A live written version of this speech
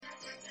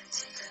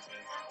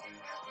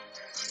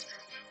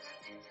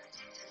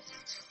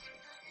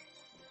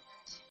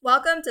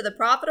Welcome to the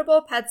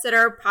Profitable Pet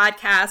Sitter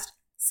Podcast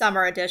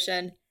Summer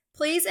Edition.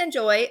 Please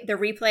enjoy the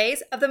replays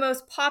of the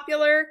most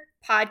popular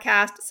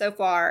podcast so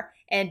far,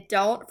 and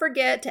don't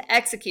forget to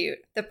execute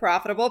the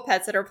Profitable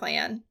Pet Sitter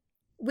Plan.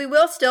 We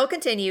will still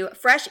continue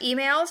fresh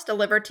emails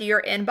delivered to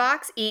your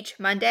inbox each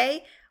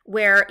Monday,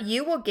 where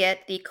you will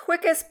get the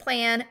quickest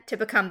plan to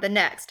become the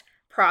next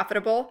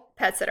Profitable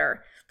Pet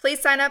Sitter.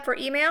 Please sign up for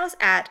emails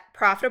at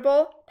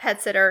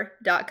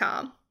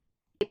profitablepetsitter.com.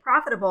 A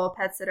Profitable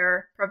Pet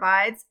Sitter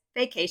provides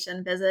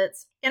vacation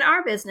visits. In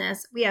our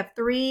business, we have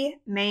three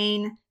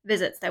main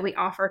visits that we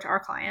offer to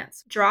our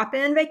clients: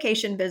 drop-in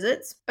vacation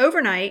visits,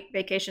 overnight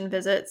vacation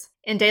visits,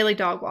 and daily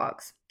dog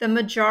walks. The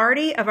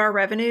majority of our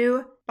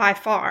revenue by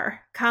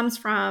far comes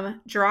from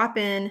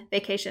drop-in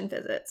vacation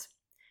visits.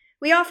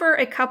 We offer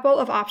a couple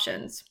of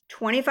options: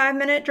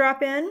 25-minute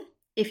drop-in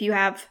if you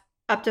have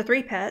up to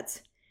 3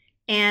 pets,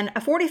 and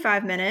a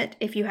 45-minute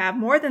if you have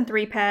more than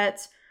 3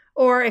 pets,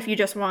 or if you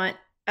just want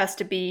us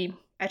to be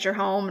at your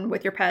home and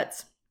with your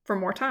pets for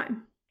more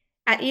time.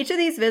 At each of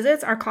these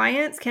visits, our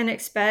clients can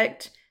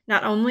expect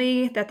not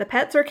only that the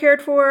pets are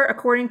cared for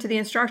according to the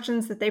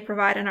instructions that they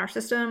provide in our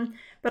system,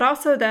 but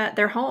also that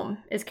their home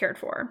is cared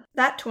for.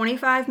 That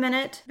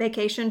 25-minute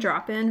vacation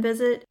drop-in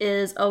visit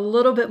is a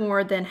little bit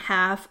more than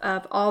half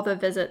of all the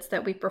visits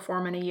that we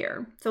perform in a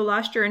year. So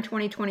last year in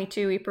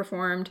 2022, we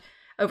performed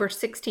over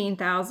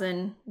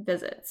 16,000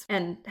 visits,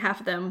 and half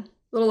of them,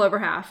 a little over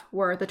half,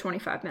 were the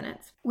 25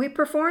 minutes. We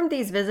perform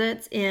these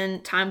visits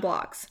in time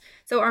blocks.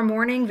 So our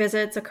morning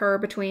visits occur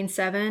between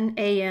 7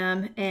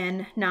 a.m.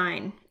 and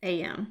 9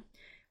 a.m.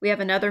 We have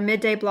another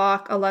midday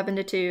block, 11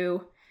 to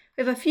 2.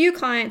 We have a few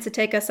clients that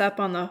take us up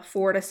on the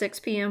 4 to 6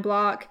 p.m.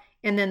 block,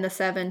 and then the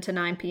 7 to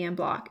 9 p.m.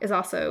 block is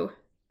also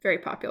very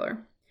popular.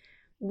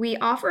 We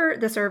offer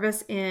the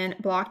service in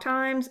block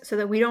times so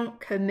that we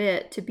don't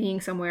commit to being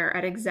somewhere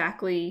at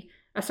exactly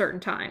a certain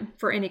time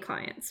for any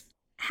clients.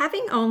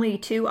 Having only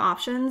 2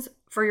 options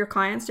for your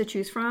clients to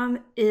choose from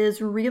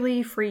is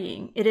really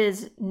freeing. It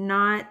is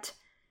not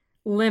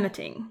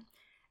limiting.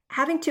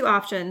 Having 2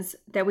 options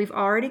that we've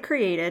already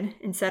created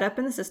and set up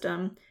in the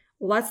system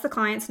lets the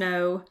clients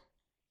know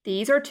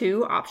these are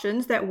 2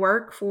 options that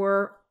work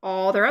for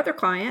all their other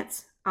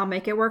clients. I'll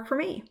make it work for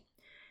me.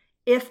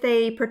 If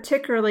they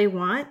particularly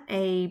want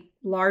a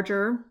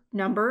larger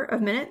number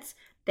of minutes,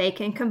 they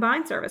can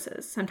combine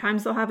services.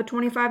 Sometimes they'll have a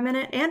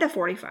 25-minute and a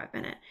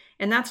 45-minute.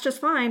 And that's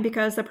just fine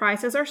because the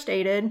prices are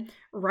stated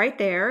right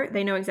there.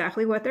 They know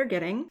exactly what they're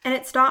getting. And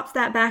it stops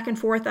that back and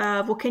forth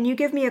of, well, can you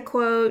give me a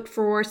quote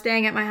for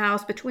staying at my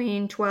house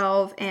between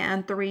 12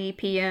 and 3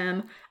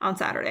 p.m. on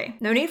Saturday?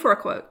 No need for a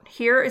quote.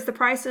 Here is the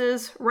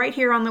prices right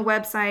here on the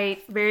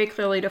website, very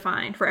clearly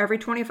defined. For every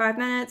 25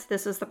 minutes,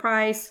 this is the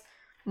price.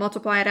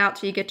 Multiply it out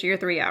till you get to your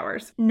 3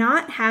 hours.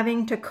 Not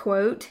having to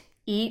quote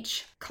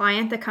each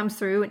client that comes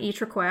through and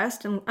each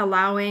request, and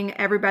allowing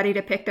everybody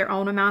to pick their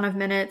own amount of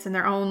minutes and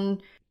their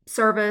own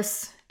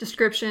service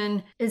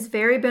description is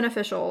very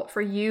beneficial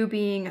for you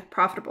being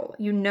profitable.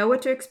 You know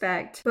what to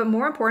expect, but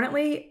more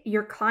importantly,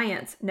 your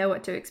clients know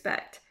what to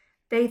expect.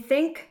 They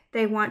think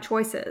they want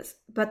choices,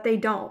 but they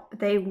don't.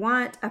 They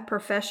want a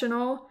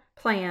professional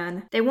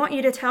plan. They want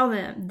you to tell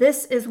them,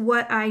 this is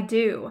what I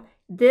do.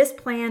 This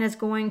plan is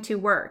going to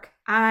work.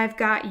 I've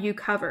got you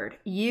covered.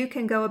 You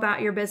can go about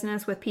your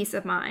business with peace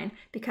of mind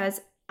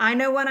because I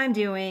know what I'm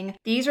doing.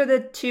 These are the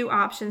 2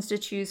 options to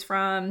choose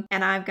from,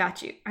 and I've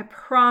got you. I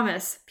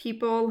promise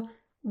people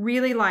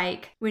really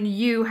like when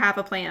you have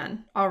a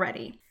plan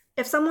already.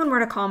 If someone were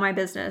to call my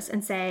business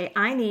and say,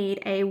 I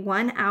need a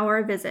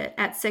 1-hour visit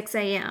at 6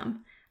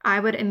 a.m.,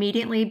 I would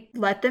immediately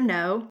let them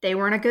know they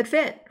weren't a good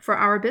fit for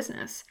our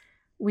business.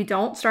 We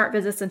don't start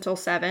visits until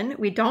 7.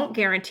 We don't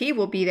guarantee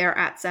we'll be there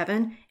at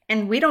 7.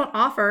 And we don't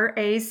offer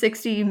a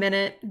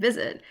 60-minute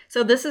visit.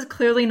 So this is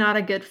clearly not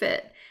a good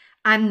fit.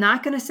 I'm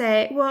not going to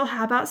say, well,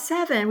 how about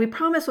 7? We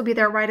promise we'll be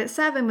there right at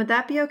 7. Would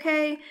that be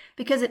okay?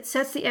 Because it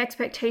sets the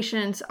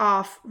expectations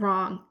off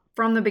wrong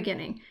from the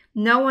beginning.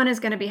 No one is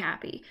going to be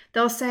happy.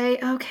 They'll say,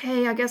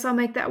 okay, I guess I'll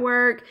make that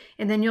work.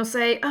 And then you'll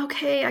say,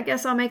 okay, I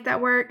guess I'll make that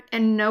work.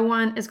 And no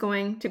one is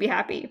going to be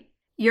happy.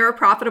 Your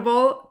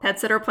profitable pet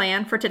sitter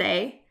plan for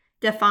today: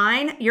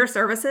 define your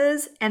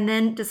services and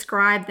then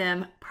describe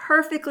them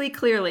perfectly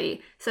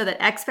clearly so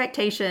that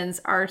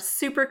expectations are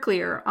super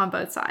clear on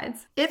both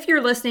sides. If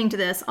you're listening to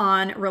this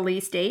on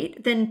release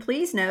date, then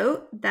please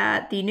note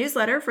that the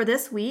newsletter for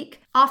this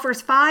week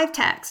offers 5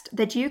 texts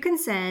that you can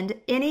send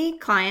any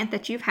client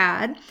that you've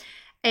had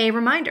a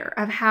reminder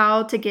of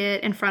how to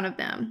get in front of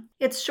them.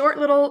 It's short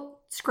little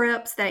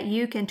scripts that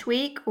you can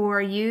tweak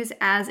or use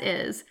as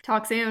is.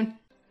 Talk soon.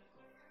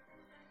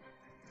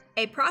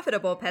 A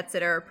profitable pet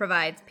sitter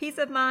provides peace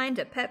of mind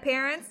to pet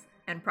parents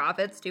and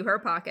profits to her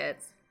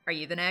pockets. Are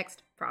you the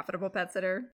next profitable pet sitter?